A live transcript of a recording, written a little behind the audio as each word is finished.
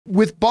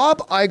with Bob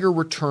Iger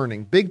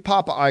returning, Big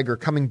Papa Iger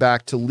coming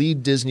back to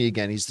lead Disney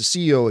again, he's the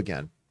CEO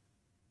again.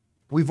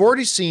 We've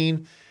already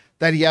seen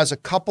that he has a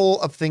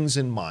couple of things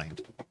in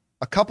mind,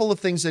 a couple of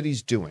things that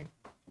he's doing,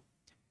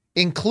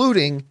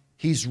 including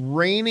he's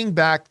reining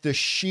back the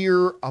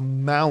sheer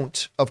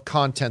amount of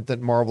content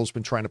that Marvel's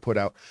been trying to put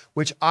out,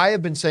 which I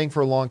have been saying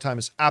for a long time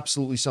is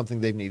absolutely something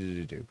they've needed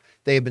to do.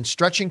 They have been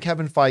stretching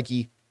Kevin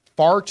Feige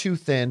far too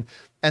thin,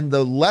 and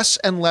the less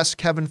and less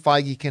Kevin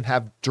Feige can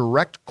have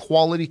direct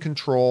quality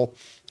control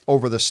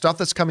over the stuff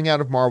that's coming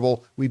out of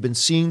Marvel. We've been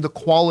seeing the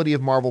quality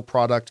of Marvel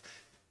product.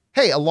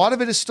 Hey, a lot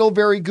of it is still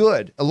very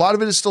good. A lot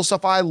of it is still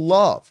stuff I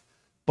love.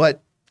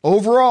 But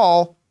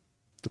overall,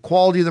 the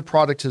quality of the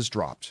product has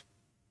dropped.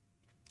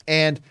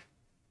 And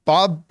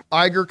Bob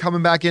Iger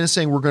coming back in and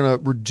saying we're going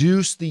to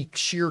reduce the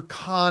sheer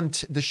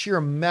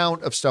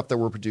amount of stuff that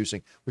we're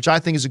producing, which I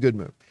think is a good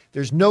move.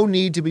 There's no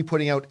need to be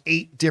putting out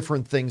 8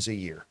 different things a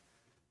year.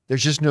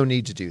 There's just no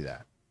need to do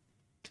that.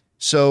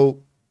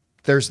 So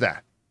there's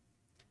that.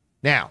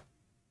 Now,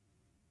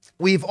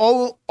 we've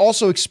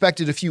also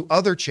expected a few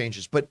other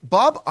changes, but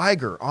Bob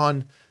Iger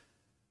on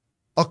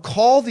a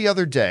call the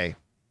other day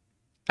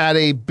at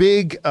a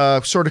big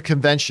sort of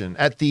convention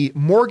at the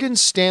Morgan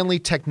Stanley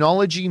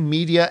Technology,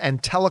 Media,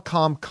 and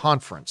Telecom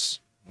Conference.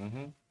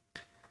 Mm-hmm.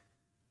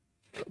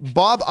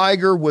 Bob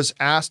Iger was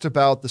asked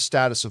about the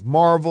status of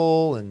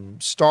Marvel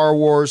and Star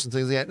Wars and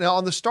things like that. Now,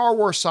 on the Star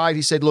Wars side,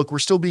 he said, look, we're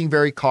still being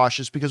very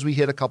cautious because we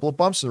hit a couple of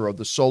bumps in the road.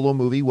 The Solo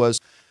movie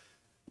was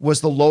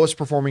the lowest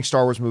performing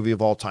Star Wars movie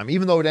of all time,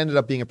 even though it ended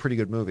up being a pretty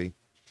good movie.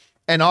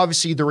 And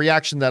obviously the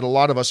reaction that a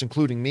lot of us,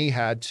 including me,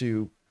 had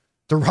to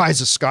The Rise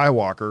of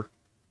Skywalker,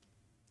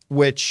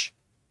 which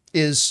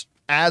is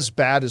as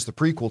bad as the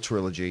prequel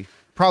trilogy.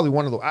 Probably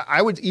one of the,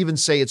 I would even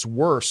say it's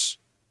worse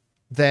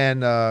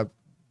than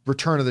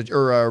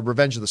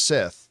Revenge of the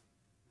Sith.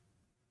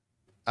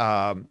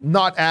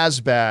 Not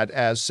as bad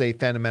as, say,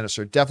 Phantom Menace,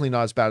 or definitely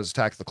not as bad as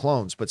Attack of the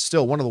Clones, but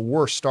still one of the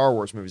worst Star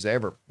Wars movies they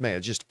ever made.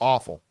 It's just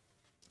awful.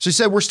 So he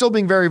said, we're still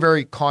being very,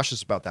 very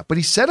cautious about that. But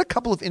he said a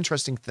couple of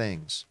interesting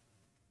things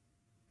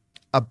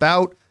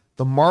about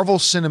the Marvel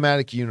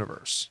Cinematic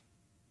Universe.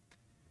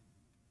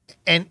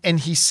 And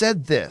he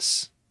said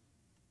this.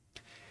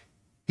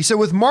 He said,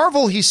 with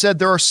Marvel, he said,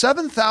 there are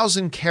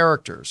 7,000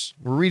 characters.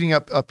 We're reading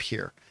up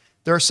here.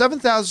 There are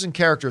 7,000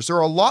 characters. There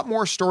are a lot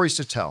more stories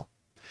to tell.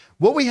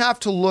 What we have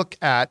to look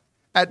at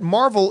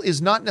Marvel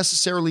is not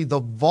necessarily the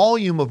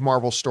volume of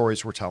Marvel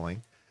stories we're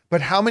telling,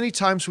 but how many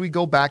times we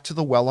go back to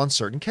the well on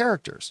certain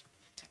characters.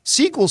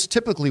 Sequels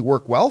typically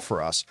work well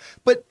for us,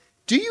 but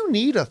do you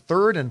need a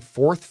 3rd and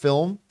 4th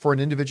film for an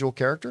individual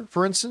character,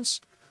 for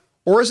instance?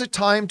 Or is it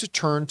time to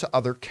turn to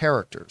other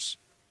characters?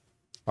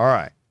 All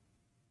right.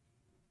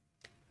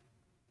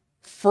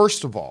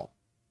 First of all,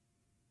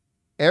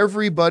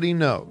 everybody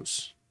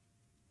knows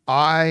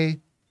I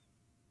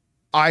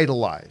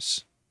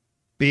idolize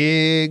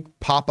Big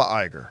Papa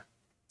Iger.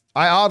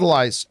 I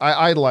idolize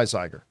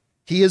Iger.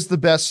 He is the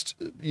best,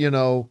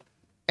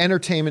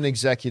 entertainment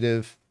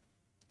executive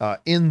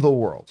in the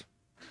world.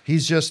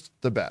 He's just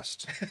the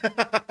best.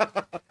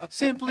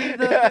 Simply the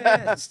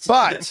best.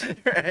 But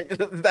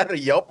is that a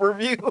Yelp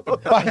review?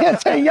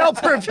 It's a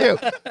Yelp review.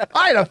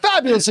 I had a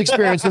fabulous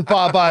experience with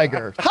Bob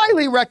Iger.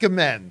 Highly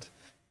recommend.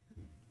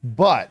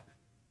 But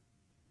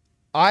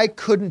I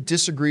couldn't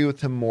disagree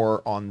with him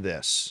more on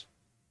this.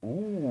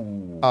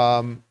 Ooh.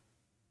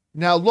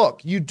 Now,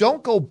 look, you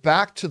don't go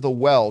back to the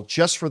well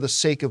just for the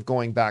sake of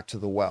going back to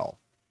the well.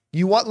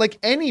 You want, like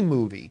any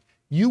movie,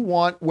 you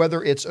want,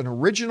 whether it's an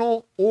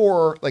original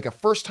or like a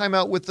first time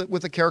out with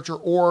the character,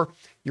 or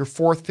your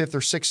 4th, 5th,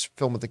 or 6th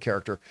film with the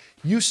character,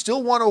 you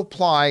still want to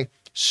apply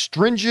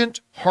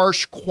stringent,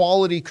 harsh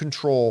quality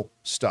control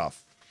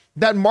stuff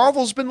that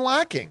Marvel's been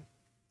lacking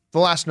the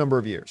last number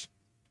of years.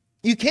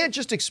 You can't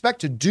just expect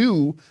to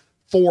do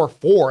Thor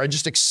 4 and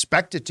just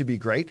expect it to be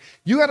great.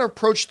 You got to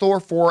approach Thor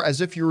 4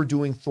 as if you were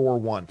doing Thor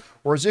 1,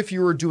 or as if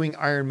you were doing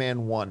Iron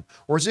Man 1,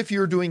 or as if you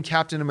were doing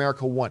Captain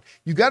America 1.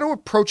 You got to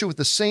approach it with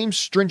the same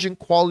stringent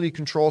quality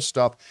control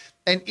stuff.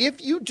 And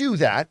if you do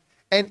that,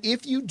 and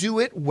if you do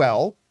it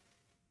well,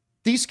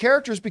 these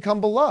characters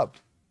become beloved.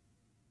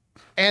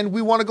 And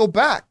we want to go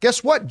back.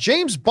 Guess what?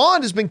 James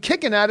Bond has been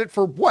kicking at it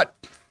for what?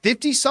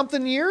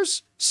 50-something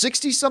years?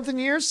 60-something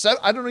years?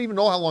 I don't even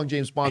know how long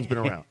James Bond's been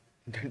around.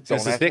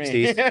 Since the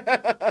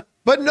 60s.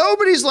 But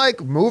nobody's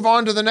like, move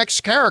on to the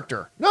next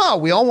character. No,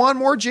 we all want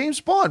more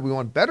James Bond. We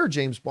want better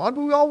James Bond,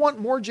 but we all want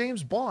more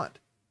James Bond.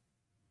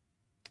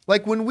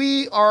 Like when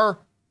we are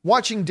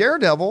watching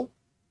Daredevil,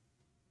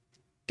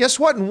 guess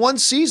what? In one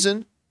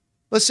season,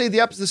 let's say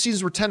the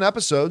seasons were 10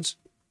 episodes,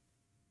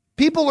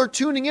 people are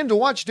tuning in to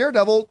watch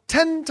Daredevil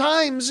 10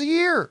 times a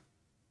year.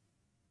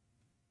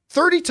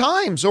 30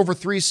 times over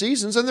 3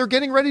 seasons, and they're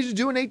getting ready to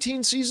do an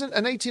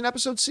 18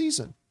 episode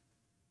season.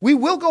 We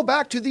will go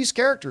back to these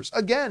characters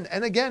again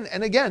and again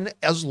and again,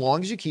 as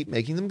long as you keep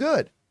making them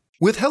good.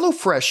 With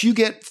HelloFresh, you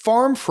get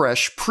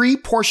farm-fresh,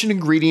 pre-portioned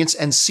ingredients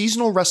and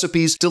seasonal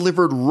recipes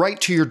delivered right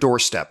to your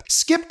doorstep.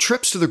 Skip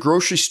trips to the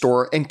grocery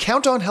store and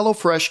count on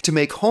HelloFresh to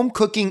make home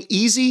cooking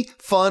easy,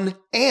 fun,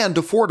 and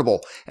affordable.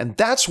 And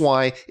that's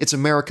why it's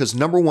America's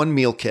 #1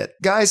 meal kit.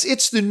 Guys,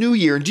 it's the new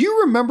year. Do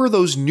you remember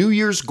those New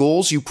Year's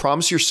goals you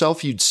promised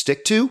yourself you'd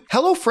stick to?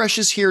 HelloFresh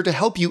is here to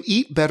help you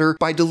eat better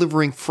by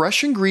delivering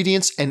fresh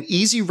ingredients and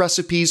easy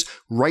recipes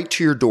right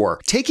to your door,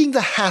 taking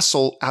the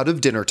hassle out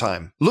of dinner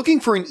time. Looking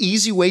for an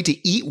easy way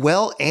to eat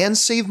well and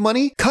save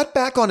money? Cut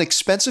back on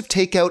expensive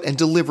takeout and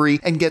delivery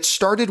and get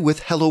started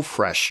with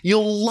HelloFresh.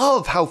 You'll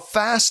love how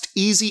fast,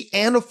 easy,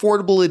 and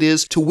affordable it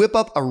is to whip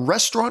up a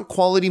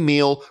restaurant-quality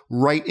meal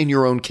right in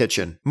your own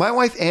kitchen. My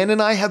wife Ann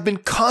and I have been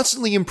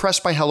constantly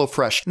impressed by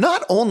HelloFresh.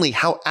 Not only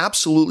how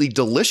absolutely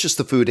delicious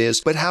the food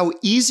is, but how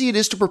easy it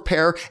is to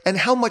prepare and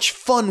how much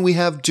fun we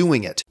have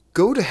doing it.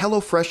 Go to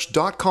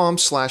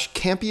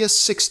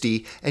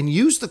HelloFresh.com/Campea60 and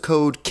use the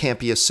code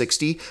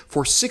Campea60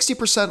 for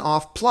 60%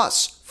 off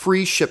plus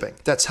free shipping.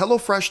 That's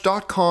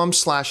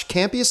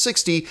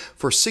HelloFresh.com/Campea60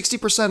 for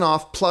 60%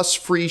 off plus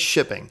free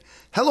shipping.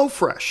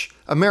 HelloFresh,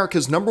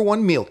 America's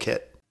 #1 meal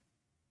kit.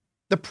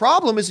 The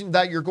problem isn't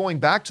that you're going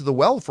back to the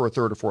well for a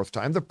third or fourth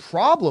time. The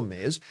problem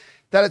is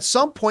that at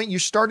some point you're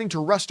starting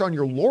to rest on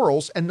your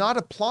laurels and not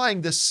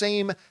applying the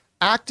same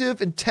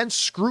active, intense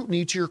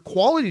scrutiny to your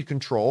quality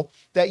control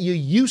that you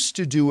used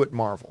to do at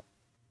Marvel.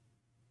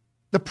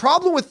 The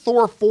problem with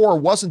Thor 4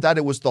 wasn't that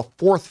it was the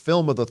fourth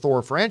film of the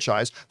Thor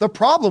franchise. The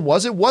problem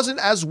was it wasn't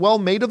as well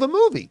made of a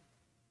movie.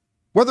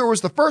 Whether it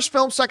was the first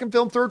film, second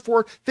film, third,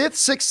 fourth, fifth,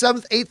 sixth,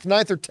 seventh, eighth,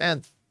 ninth, or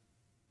 10th.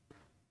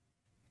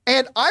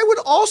 And I would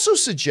also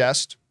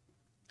suggest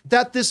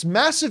that this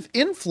massive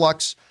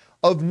influx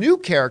of new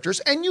characters,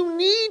 and you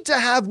need to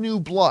have new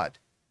blood,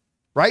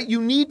 right?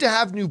 You need to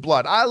have new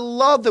blood. I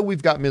love that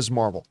we've got Ms.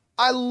 Marvel.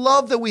 I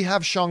love that we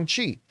have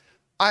Shang-Chi.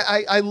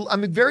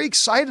 I'm very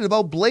excited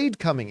about Blade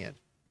coming in.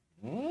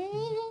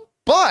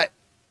 But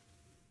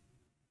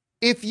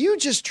if you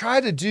just try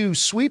to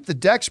sweep the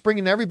decks, bring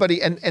in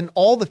everybody, and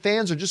all the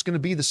fans are just going to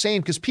be the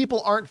same because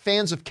people aren't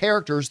fans of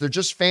characters, they're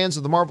just fans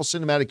of the Marvel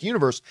Cinematic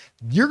Universe,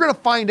 you're going to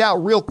find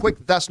out real quick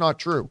that that's not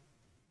true.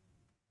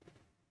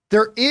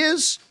 There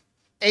is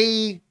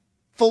a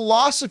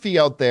philosophy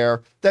out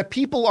there that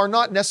people are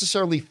not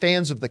necessarily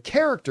fans of the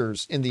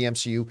characters in the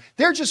MCU,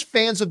 they're just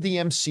fans of the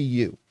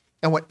MCU.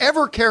 And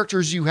whatever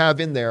characters you have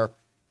in there,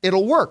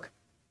 it'll work.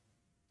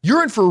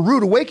 You're in for a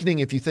rude awakening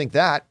if you think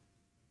that.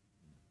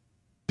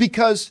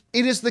 Because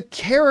it is the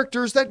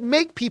characters that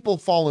make people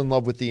fall in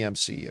love with the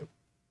MCU.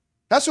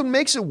 That's what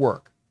makes it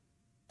work,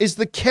 is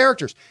the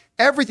characters.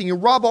 Everything.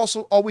 And Rob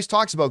also always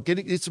talks about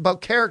it's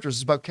about characters,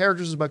 it's about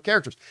characters, it's about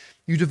characters.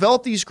 You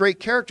develop these great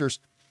characters,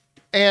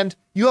 and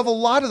you have a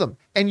lot of them,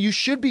 and you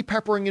should be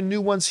peppering in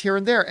new ones here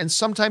and there, and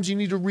sometimes you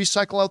need to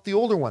recycle out the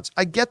older ones.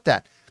 I get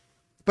that.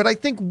 But I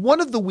think one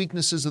of the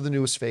weaknesses of the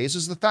newest phase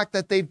is the fact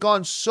that they've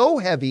gone so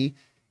heavy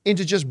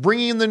into just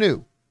bringing in the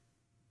new.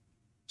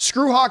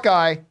 Screw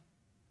Hawkeye.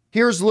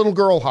 Here's little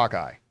girl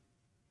Hawkeye.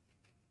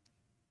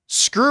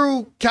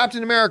 Screw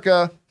Captain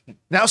America.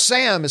 Now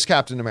Sam is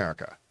Captain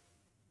America.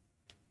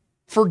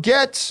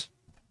 Forget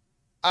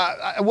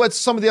what's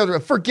some of the other.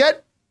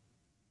 Forget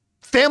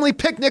Family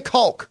Picnic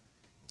Hulk.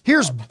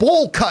 Here's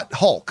Bowl Cut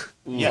Hulk.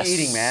 Yes. He's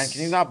eating, man.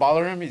 Can you not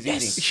bother him? He's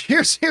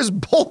eating. Here's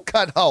Bowl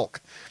Cut Hulk.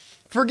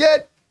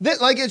 Forget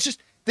that. Like, it's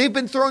just they've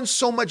been throwing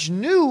so much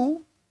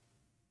new.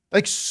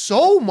 Like,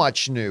 so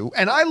much new,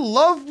 and I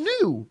love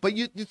new, but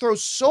you throw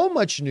so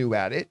much new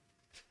at it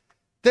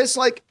that's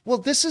like, well,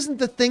 this isn't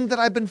the thing that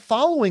I've been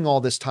following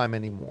all this time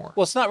anymore.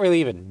 Well, it's not really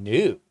even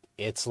new.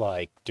 It's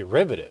like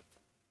derivative.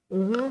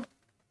 Mm-hmm.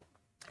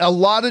 A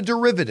lot of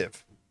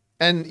derivative.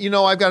 And,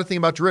 I've got to think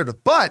about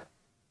derivative. But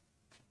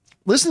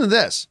listen to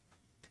this.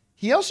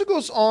 He also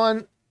goes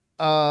on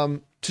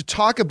to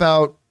talk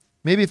about,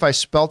 maybe if I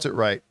spelt it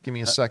right, give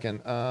me a second.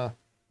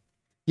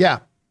 Yeah.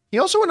 He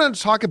also went on to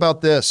talk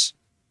about this.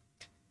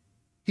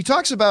 He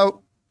talks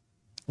about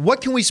what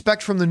can we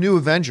expect from the new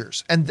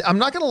Avengers. And I'm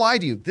not going to lie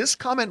to you. This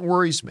comment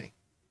worries me.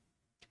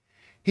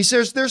 He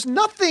says, there's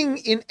nothing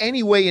in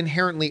any way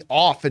inherently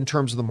off in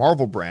terms of the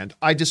Marvel brand.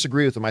 I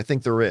disagree with him. I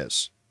think there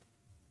is.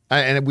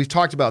 And we've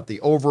talked about the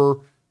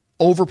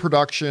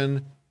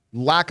overproduction,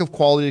 lack of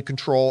quality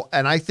control.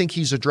 And I think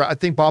I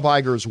think Bob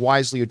Iger is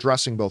wisely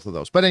addressing both of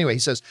those. But anyway, he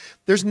says,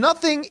 there's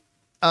nothing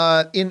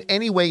in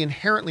any way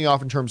inherently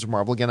off in terms of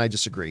Marvel. Again, I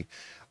disagree.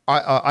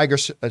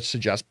 Iger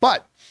suggests,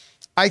 but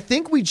I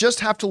think we just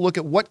have to look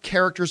at what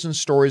characters and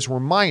stories we're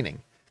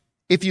mining.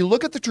 If you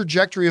look at the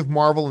trajectory of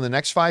Marvel in the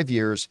next 5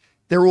 years,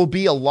 there will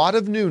be a lot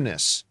of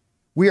newness.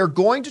 We are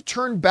going to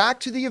turn back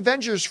to the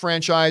Avengers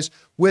franchise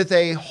with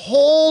a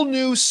whole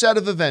new set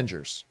of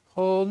Avengers.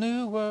 Whole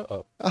new world.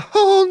 Oh. A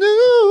whole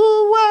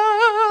new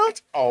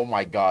world. Oh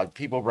my God.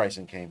 People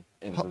Bryson came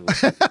into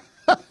this.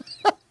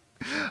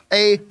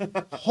 A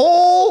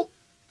whole,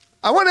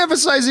 I want to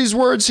emphasize these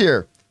words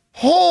here.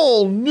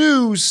 Whole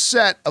new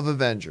set of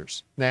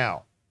Avengers.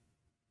 Now,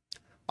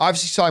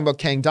 obviously he's talking about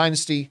Kang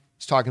Dynasty.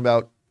 He's talking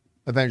about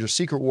Avengers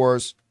Secret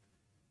Wars.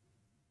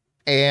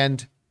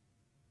 And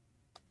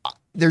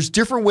there's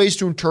different ways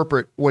to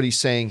interpret what he's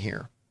saying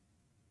here.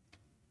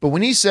 But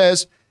when he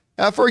says,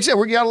 for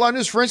example, we got a lot of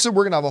news. For instance,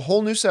 we're going to have a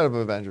whole new set of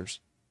Avengers.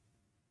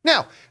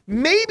 Now,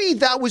 maybe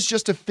that was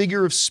just a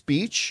figure of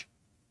speech.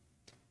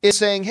 It's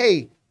saying,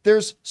 hey,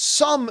 there's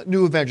some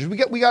new Avengers.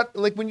 We got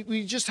like when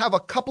we just have a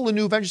couple of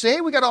new Avengers, say,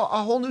 hey, we got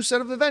a whole new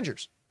set of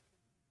Avengers.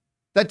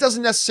 That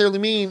doesn't necessarily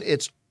mean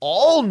it's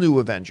all new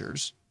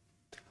Avengers,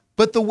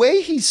 but the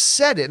way he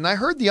said it, and I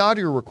heard the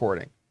audio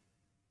recording,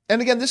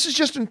 and again, this is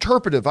just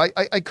interpretive. I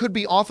could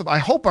be off of, I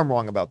hope I'm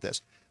wrong about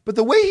this, but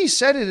the way he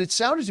said it, it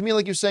sounded to me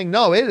like you're saying,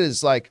 no, it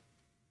is like,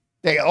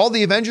 hey, all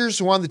the Avengers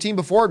who were on the team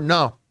before,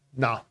 no.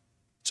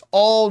 It's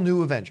all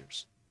new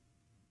Avengers.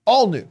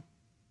 All new.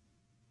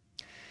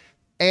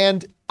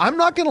 And I'm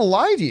not going to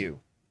lie to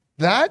you.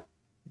 That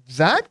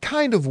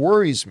kind of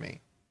worries me.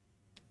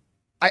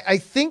 I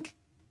think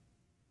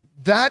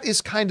that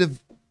is kind of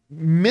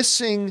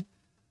missing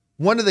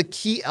one of the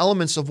key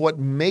elements of what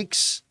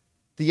makes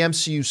the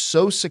MCU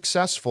so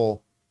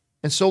successful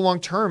and so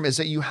long-term, is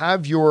that you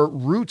have your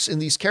roots in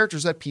these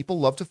characters that people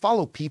love to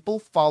follow. People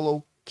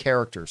follow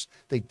characters.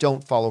 They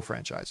don't follow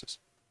franchises.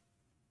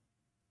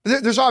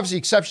 There's obviously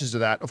exceptions to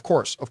that. Of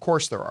course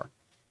there are.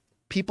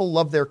 People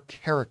love their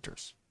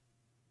characters.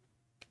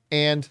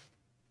 And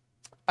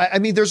I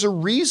mean, there's a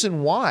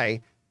reason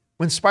why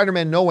when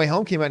Spider-Man No Way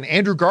Home came out and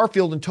Andrew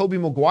Garfield and Tobey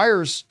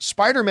Maguire's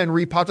Spider-Man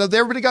repopped up,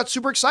 everybody got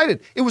super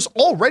excited. It was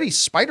already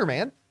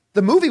Spider-Man.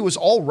 The movie was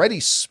already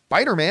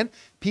Spider-Man.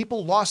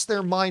 People lost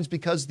their minds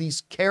because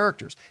these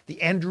characters,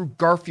 the Andrew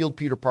Garfield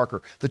Peter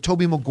Parker, the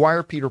Tobey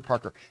Maguire Peter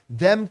Parker,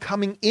 them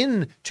coming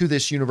into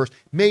this universe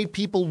made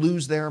people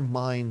lose their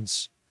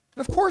minds.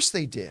 And of course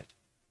they did.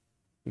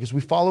 Because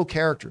we follow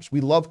characters.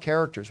 We love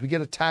characters. We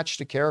get attached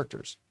to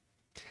characters.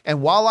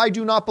 And while I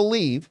do not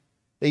believe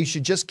that you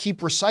should just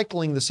keep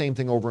recycling the same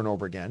thing over and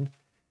over again,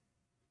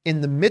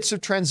 in the midst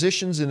of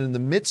transitions and in the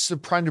midst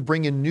of trying to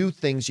bring in new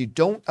things, you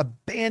don't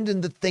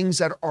abandon the things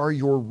that are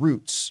your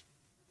roots.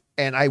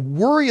 And I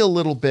worry a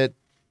little bit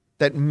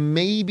that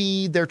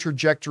maybe their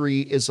trajectory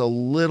is a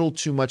little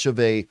too much of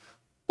a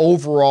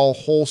overall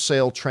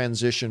wholesale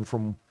transition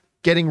from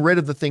getting rid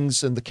of the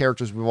things and the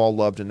characters we've all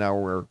loved and now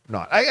we're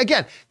not.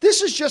 Again,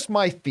 this is just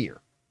my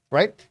fear,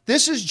 right?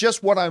 This is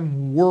just what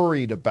I'm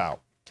worried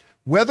about.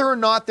 Whether or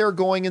not they're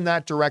going in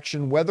that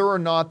direction, whether or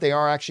not they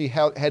are actually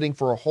heading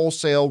for a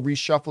wholesale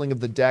reshuffling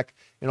of the deck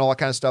and all that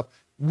kind of stuff,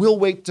 we'll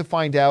wait to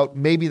find out.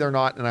 Maybe they're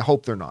not, and I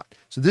hope they're not.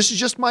 So this is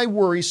just my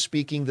worries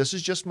speaking. This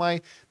is just my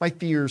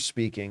fears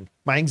speaking,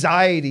 my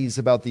anxieties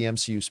about the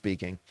MCU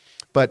speaking.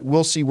 But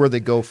we'll see where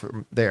they go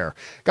from there.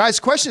 Guys,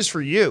 question is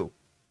for you.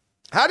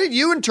 How did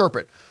you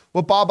interpret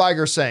what Bob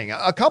Iger is saying?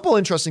 A couple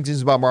interesting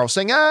things about Marvel,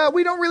 saying,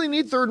 we don't really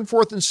need third and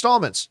fourth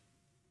installments.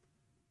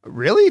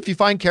 Really? If you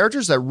find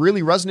characters that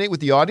really resonate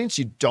with the audience,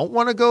 you don't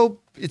want to go,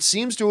 it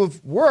seems to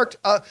have worked,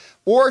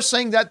 or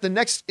saying that the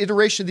next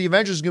iteration of the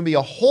Avengers is going to be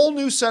a whole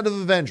new set of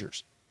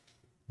Avengers.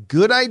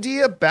 Good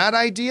idea, bad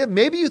idea.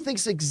 Maybe you think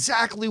it's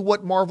exactly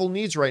what Marvel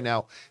needs right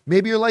now.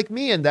 Maybe you're like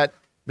me and that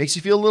makes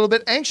you feel a little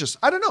bit anxious.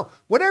 I don't know.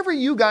 Whatever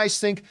you guys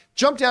think,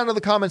 jump down to the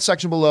comment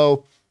section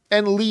below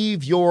and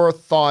leave your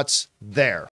thoughts there.